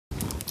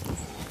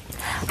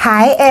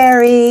Hi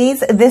Aries,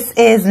 this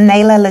is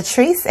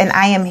Latrice and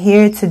I am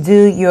here to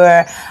do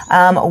your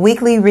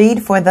weekly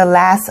read for the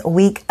last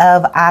week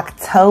of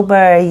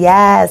October.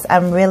 Yes,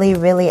 I'm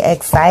really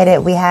excited.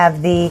 We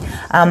have the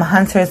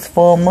Hunter's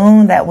full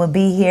moon that will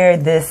be here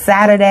this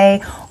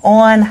Saturday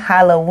on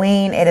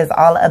Halloween. It is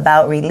all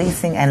about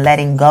releasing and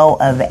letting go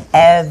of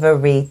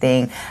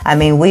everything. I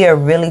mean, we are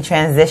really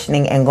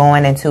transitioning and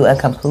going into a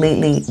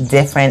completely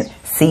different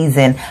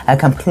season, a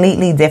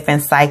completely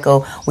different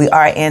cycle. We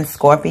are in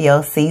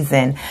Scorpio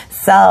season.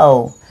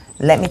 So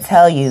let me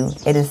tell you,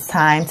 it is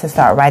time to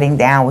start writing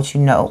down what you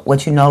no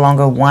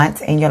longer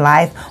want in your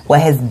life,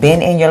 what has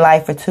been in your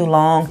life for too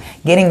long,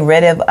 getting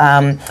rid of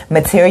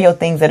material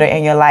things that are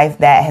in your life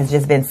that has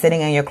just been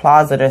sitting in your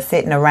closet or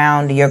sitting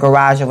around your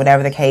garage or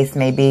whatever the case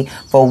may be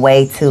for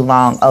way too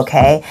long,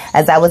 okay?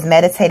 As I was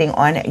meditating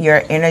on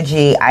your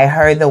energy, I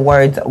heard the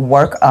words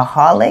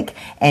workaholic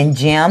and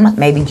gym,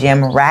 maybe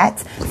gym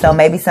rat. So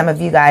maybe some of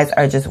you guys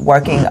are just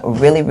working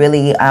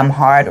really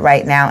hard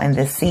right now in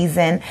this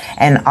season,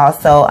 and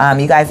also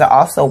you guys are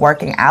also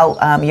working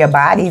out your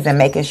bodies and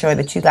making sure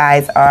that you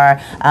guys are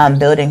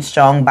building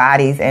strong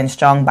bodies, and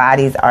strong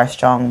bodies are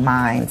strong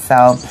minds.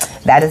 So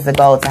that is the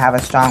goal, to have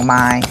a strong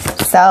mind.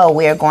 So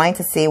we are going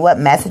to see what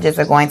messages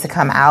are going to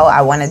come out.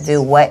 I want to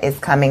do what is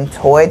coming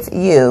towards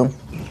you.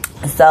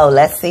 So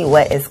let's see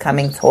what is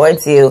coming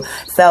towards you.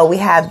 So we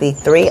have the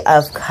Three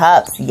of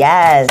Cups.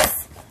 Yes.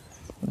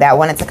 That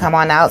wanted to come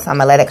on out, so I'm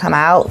going to let it come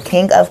out.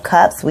 King of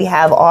Cups. We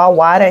have all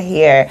water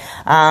here.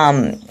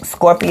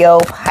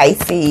 Scorpio,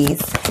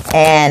 Pisces,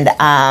 and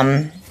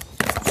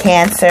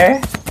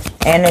Cancer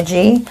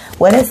energy.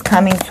 What is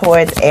coming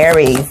towards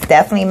Aries?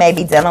 Definitely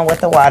maybe dealing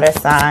with the water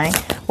sign.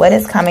 What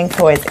is coming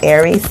towards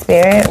Aries,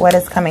 Spirit? What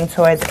is coming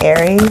towards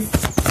Aries?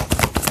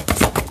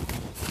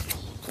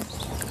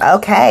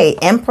 Okay,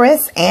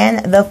 Empress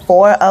and the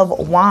Four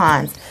of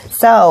Wands.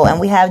 So, and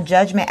we have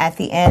Judgment at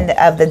the end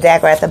of the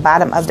deck, or at the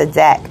bottom of the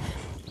deck.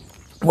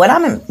 What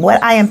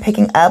I am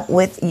picking up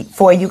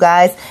for you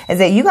guys is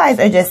that you guys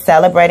are just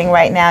celebrating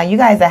right now. You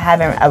guys are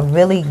having a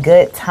really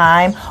good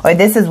time, or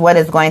this is what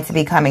is going to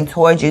be coming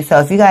towards you. So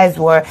if you guys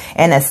were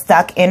in a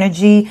stuck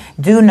energy,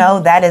 do know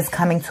that is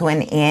coming to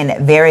an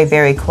end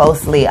very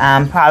closely,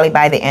 probably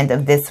by the end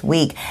of this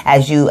week,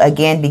 as you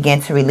again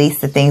begin to release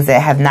the things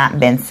that have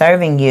not been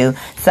serving you.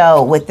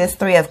 So with this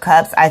Three of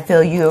Cups, I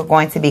feel you're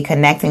going to be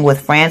connecting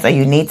with friends, or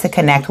you need to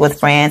connect with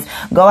friends.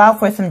 Go out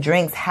for some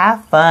drinks,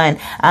 have fun,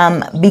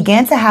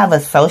 begin to have a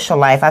social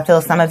life. I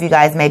feel some of you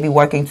guys may be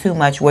working too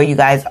much where you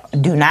guys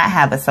do not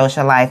have a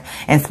social life,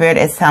 and Spirit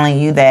is telling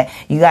you that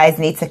you guys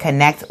need to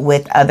connect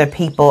with other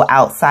people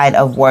outside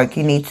of work.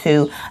 You need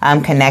to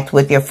connect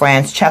with your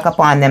friends, check up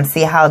on them,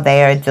 see how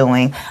they are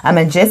doing,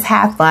 and just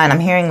have fun.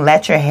 I'm hearing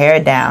let your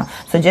hair down.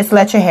 So just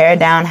let your hair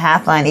down,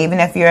 have fun. Even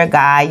if you're a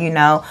guy, you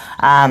know,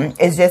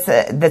 it's just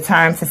the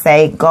term to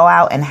say go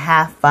out and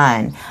have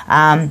fun.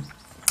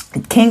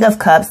 King of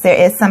Cups, there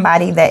is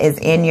somebody that is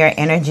in your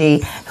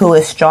energy who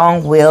is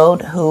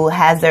strong-willed, who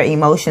has their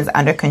emotions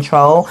under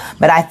control.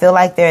 But I feel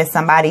like there is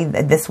somebody,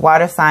 this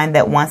water sign,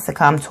 that wants to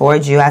come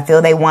towards you. I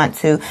feel they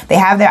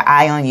have their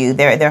eye on you.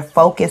 They're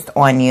focused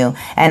on you.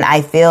 And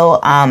I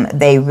feel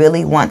they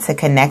really want to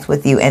connect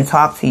with you and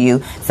talk to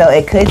you. So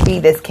it could be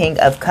this King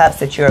of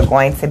Cups that you're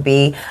going to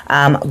be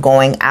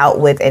going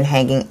out with and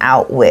hanging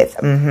out with.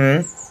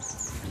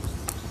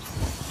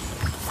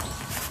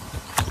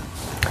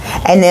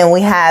 And then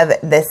we have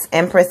this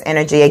Empress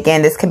energy.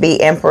 Again, this could be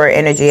Emperor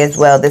energy as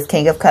well. This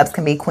King of Cups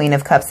can be Queen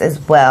of Cups as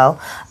well.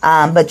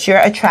 But you're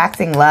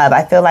attracting love.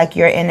 I feel like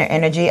you're in the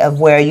energy of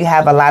where you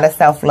have a lot of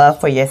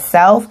self-love for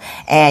yourself,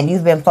 and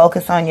you've been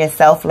focused on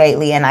yourself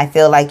lately, and I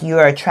feel like you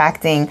are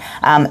attracting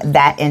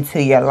that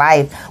into your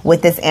life.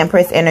 With this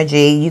Empress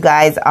energy, you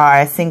guys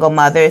are single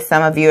mothers.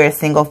 Some of you are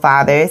single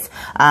fathers.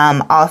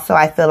 Also,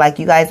 I feel like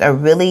you guys are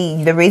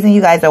really, the reason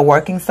you guys are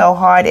working so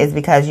hard is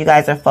because you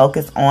guys are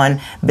focused on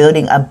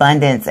building abundance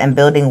and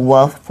building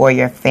wealth for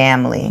your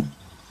family.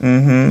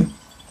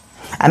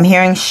 I'm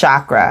hearing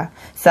chakra.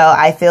 So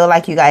I feel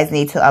like you guys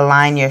need to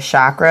align your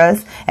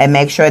chakras and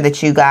make sure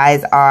that you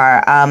guys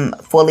are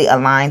fully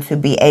aligned to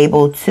be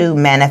able to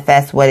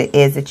manifest what it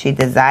is that you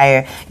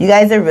desire. You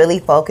guys are really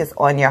focused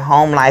on your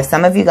home life.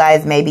 Some of you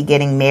guys may be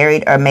getting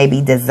married, or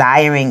maybe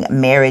desiring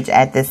marriage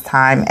at this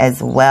time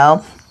as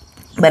well.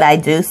 But I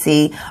do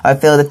see or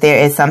feel that there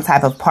is some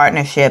type of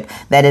partnership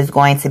that is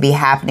going to be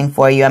happening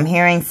for you. I'm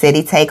hearing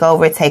city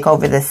takeover, take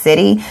over the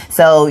city.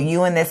 So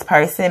you and this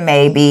person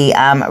may be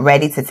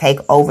ready to take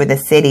over the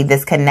city.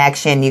 This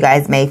connection, you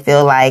guys may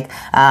feel like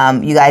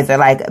you guys are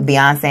like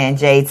Beyonce and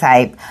Jay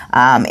type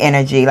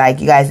energy.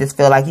 Like you guys just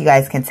feel like you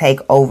guys can take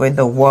over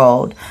the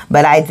world.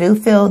 But I do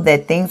feel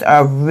that things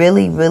are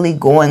really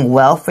going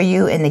well for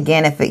you. And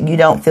again, if you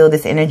don't feel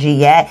this energy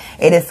yet,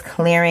 it is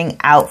clearing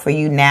out for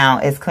you now.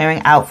 It's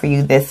clearing out for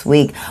you this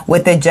week.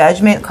 With the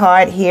Judgment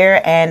card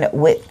here and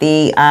with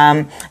the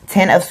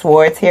Ten of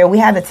Swords here, we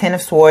have the Ten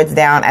of Swords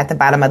down at the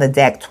bottom of the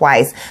deck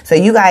twice. So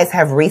you guys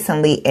have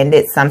recently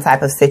ended some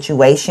type of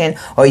situation,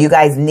 or you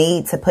guys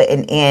need to put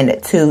an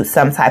end to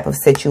some type of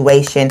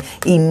situation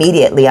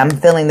immediately. I'm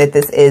feeling that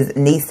this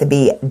needs to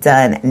be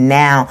done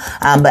now.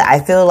 But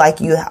I feel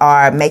like you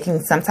are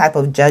making some type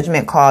of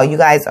judgment call. You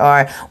guys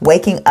are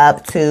waking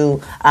up to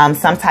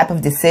some type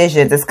of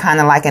decisions. It's kind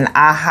of like an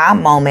aha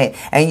moment,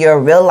 and you're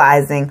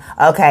realizing,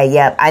 okay,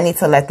 yep, I need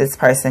to let this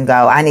person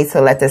go. I need to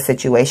let this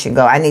situation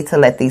go. I need to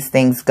let these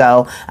things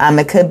go.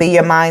 It could be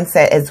your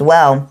mindset as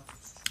well.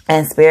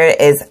 And Spirit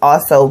is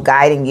also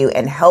guiding you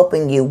and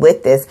helping you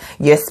with this.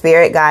 Your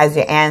spirit guides,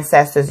 your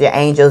ancestors, your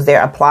angels,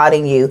 they're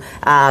applauding you.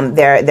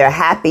 They're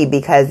happy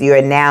because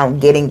you're now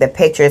getting the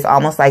pictures,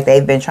 almost like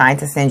they've been trying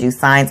to send you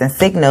signs and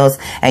signals,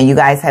 and you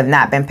guys have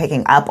not been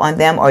picking up on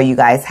them, or you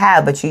guys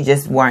have, but you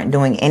just weren't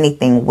doing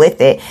anything with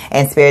it.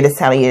 And Spirit is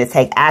telling you to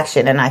take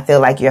action. And I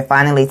feel like you're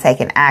finally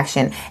taking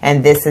action,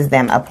 and this is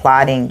them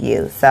applauding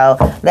you. So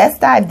let's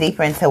dive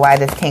deeper into why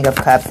this King of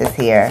Cups is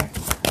here.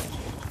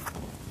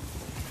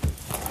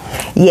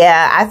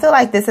 Yeah, I feel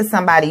like this is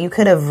somebody you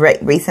could have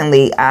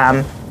recently,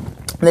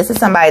 this is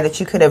somebody that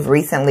you could have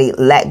recently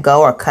let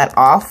go or cut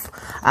off,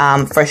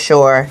 for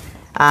sure.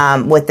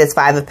 With this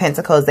Five of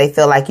Pentacles, they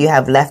feel like you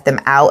have left them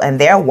out, and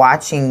they're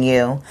watching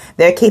you.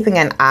 They're keeping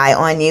an eye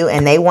on you,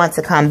 and they want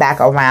to come back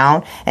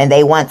around, and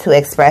they want to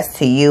express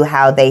to you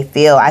how they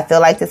feel. I feel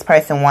like this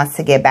person wants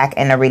to get back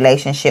in a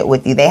relationship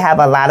with you. They have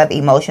a lot of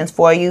emotions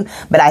for you,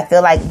 but I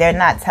feel like they're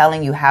not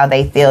telling you how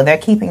they feel. They're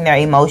keeping their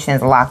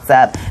emotions locked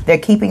up. They're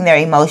keeping their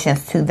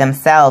emotions to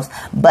themselves,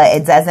 but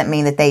it doesn't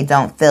mean that they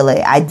don't feel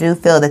it. I do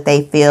feel that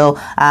they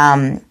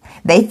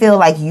feel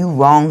like you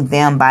wronged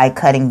them by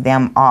cutting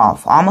them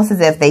off. Almost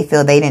as if they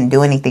feel they didn't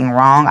do anything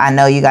wrong. I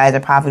know you guys are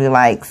probably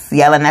like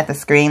yelling at the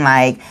screen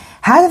like,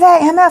 how did that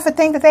MF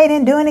think that they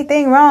didn't do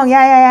anything wrong?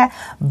 Yeah.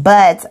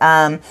 But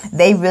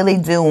they really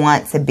do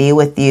want to be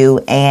with you,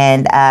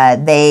 and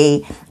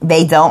they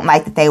don't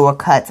like that they were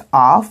cut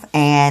off,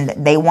 and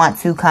they want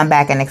to come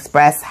back and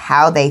express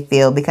how they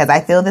feel, because I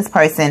feel this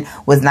person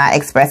was not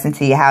expressing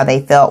to you how they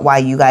felt while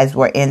you guys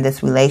were in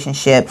this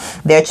relationship.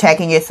 They're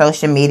checking your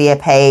social media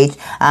page.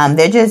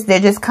 They're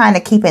just kind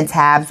of keeping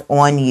tabs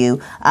on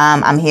you.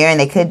 I'm hearing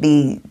they could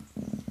be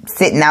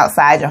sitting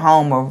outside your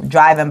home or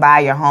driving by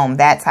your home,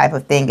 that type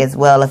of thing as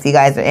well, if you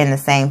guys are in the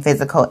same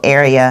physical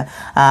area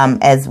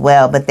as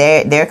well. But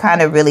they're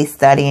kind of really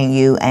studying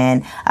you,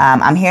 and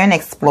I'm hearing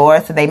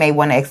explore, so they may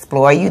want to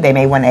explore you. They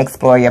may want to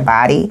explore your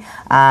body.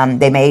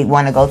 They may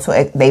want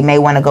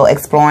to go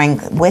exploring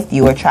with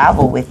you or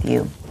travel with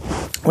you.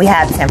 We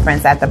have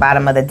Temperance at the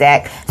bottom of the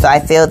deck. So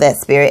I feel that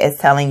Spirit is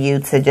telling you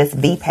to just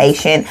be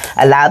patient.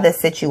 Allow this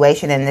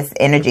situation and this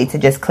energy to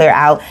just clear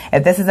out.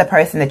 If this is a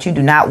person that you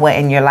do not want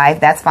in your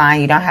life, that's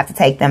fine. You don't have to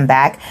take them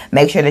back.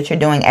 Make sure that you're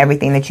doing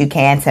everything that you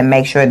can to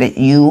make sure that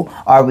you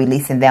are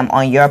releasing them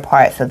on your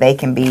part so they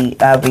can be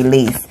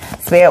released.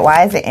 Spirit,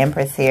 why is the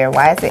Empress here?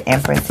 Why is the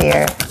Empress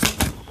here?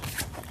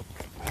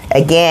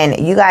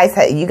 Again, you guys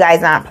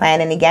aren't playing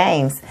any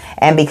games.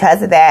 And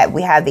because of that,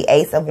 we have the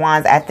Ace of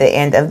Wands at the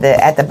end of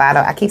at the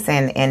bottom. I keep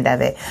saying the end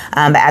of it.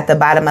 But at the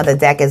bottom of the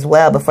deck as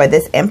well. But for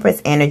this Empress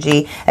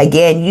energy,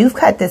 again, you've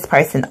cut this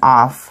person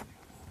off.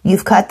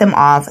 You've cut them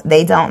off.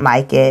 They don't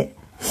like it.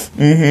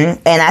 And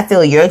I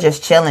feel you're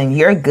just chilling.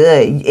 You're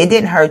good. It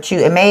didn't hurt you.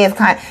 It may have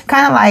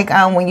kind of like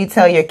when you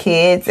tell your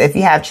kids, if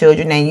you have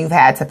children and you've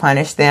had to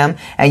punish them,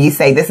 and you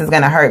say, this is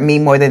going to hurt me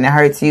more than it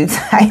hurts you,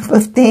 type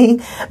of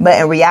thing.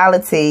 But in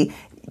reality,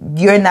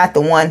 you're not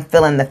the one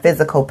feeling the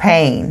physical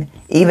pain.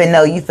 Even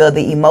though you feel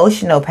the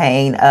emotional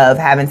pain of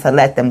having to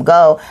let them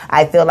go,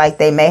 I feel like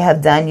they may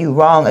have done you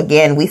wrong.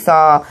 Again, I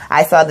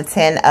saw the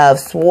Ten of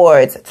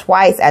Swords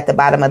twice at the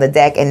bottom of the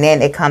deck, and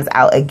then it comes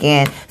out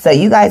again. So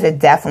you guys are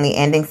definitely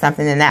ending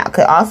something, and that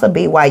could also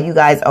be why you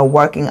guys are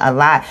working a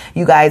lot.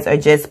 You guys are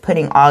just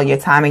putting all your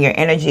time and your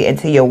energy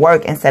into your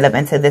work instead of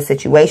into this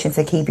situation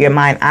to keep your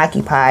mind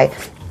occupied.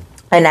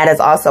 And that is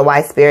also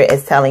why Spirit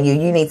is telling you,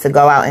 you need to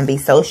go out and be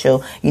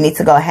social. You need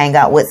to go hang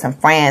out with some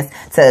friends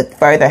to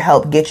further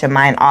help get your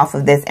mind off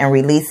of this and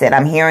release it.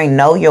 I'm hearing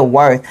know your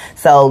worth.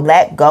 So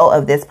let go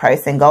of this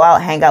person. Go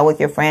out, hang out with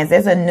your friends.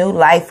 There's a new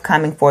life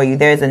coming for you.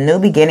 There's a new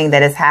beginning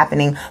that is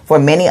happening for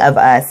many of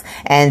us.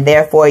 And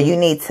therefore, you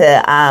need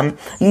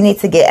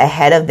to get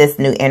ahead of this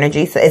new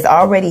energy. So it's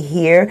already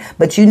here,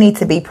 but you need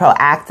to be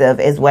proactive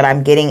is what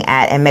I'm getting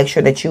at, and make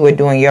sure that you are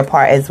doing your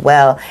part as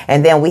well.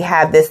 And then we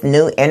have this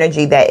new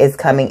energy that is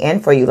coming in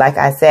for you. Like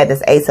I said,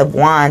 this Ace of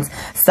Wands.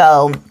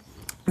 So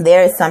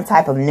there is some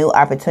type of new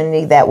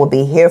opportunity that will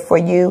be here for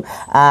you.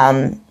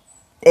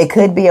 It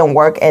could be in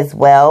work as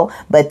well,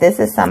 but this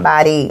is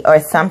somebody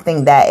or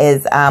something that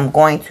is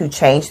going to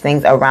change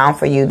things around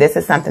for you. This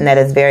is something that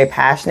is very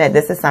passionate.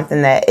 This is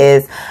something that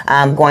is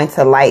going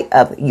to light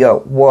up your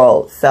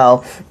world.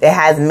 So it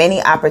has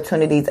many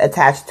opportunities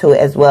attached to it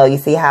as well. You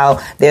see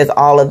how there's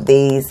all of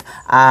these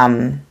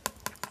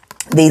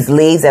these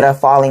leaves that are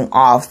falling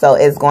off. So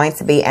it's going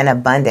to be an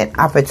abundant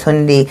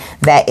opportunity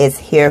that is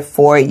here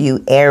for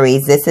you,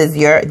 Aries. This is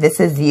you.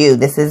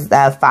 This is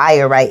the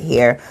fire right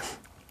here.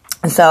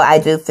 So I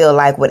do feel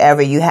like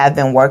whatever you have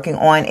been working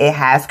on, it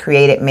has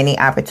created many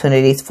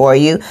opportunities for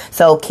you.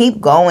 So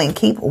keep going,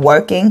 keep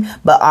working,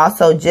 but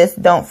also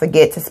just don't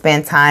forget to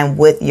spend time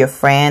with your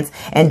friends,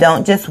 and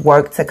don't just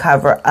work to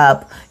cover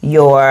up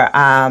your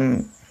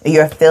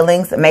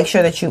feelings. Make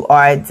sure that you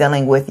are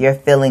dealing with your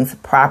feelings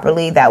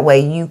properly. That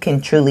way you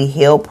can truly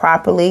heal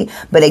properly.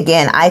 But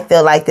again, I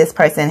feel like this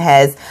person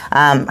has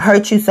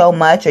hurt you so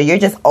much, or you're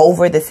just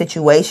over the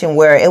situation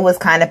where it was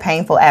kind of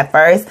painful at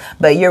first,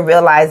 but you're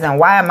realizing,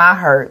 why am I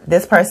hurt?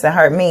 This person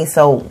hurt me,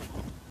 so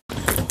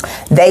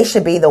they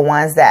should be the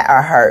ones that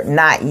are hurt,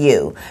 not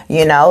you,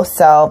 you know.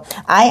 So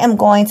I am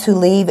going to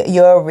leave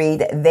your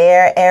read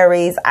there,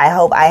 Aries. I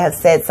hope I have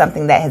said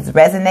something that has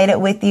resonated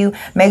with you.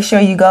 Make sure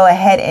you go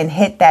ahead and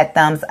hit that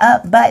thumbs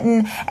up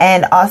button,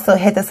 and also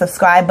hit the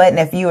subscribe button.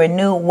 If you are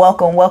new,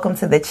 welcome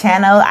to the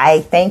channel.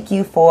 I thank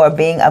you for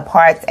being a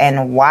part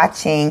and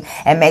watching,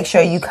 and make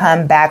sure you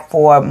come back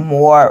for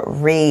more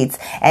reads.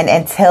 And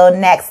until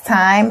next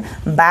time,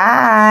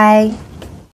 bye.